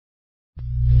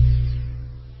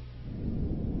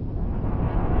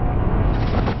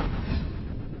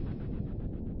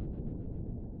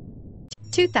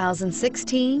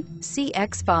2016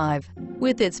 CX-5.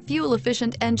 With its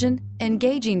fuel-efficient engine,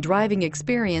 engaging driving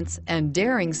experience, and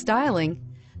daring styling,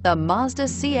 the Mazda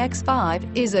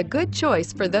CX-5 is a good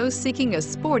choice for those seeking a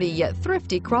sporty yet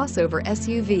thrifty crossover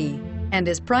SUV and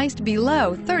is priced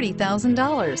below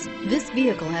 $30,000. This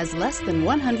vehicle has less than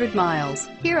 100 miles.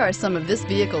 Here are some of this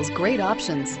vehicle's great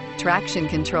options: traction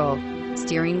control,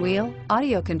 steering wheel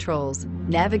audio controls,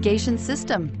 navigation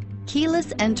system,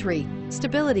 keyless entry,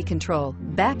 stability control,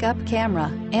 backup camera,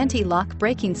 anti-lock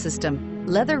braking system,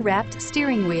 leather-wrapped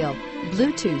steering wheel,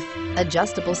 Bluetooth,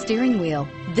 adjustable steering wheel.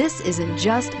 This isn't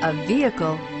just a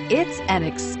vehicle, it's an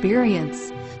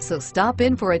experience. So stop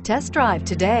in for a test drive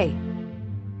today.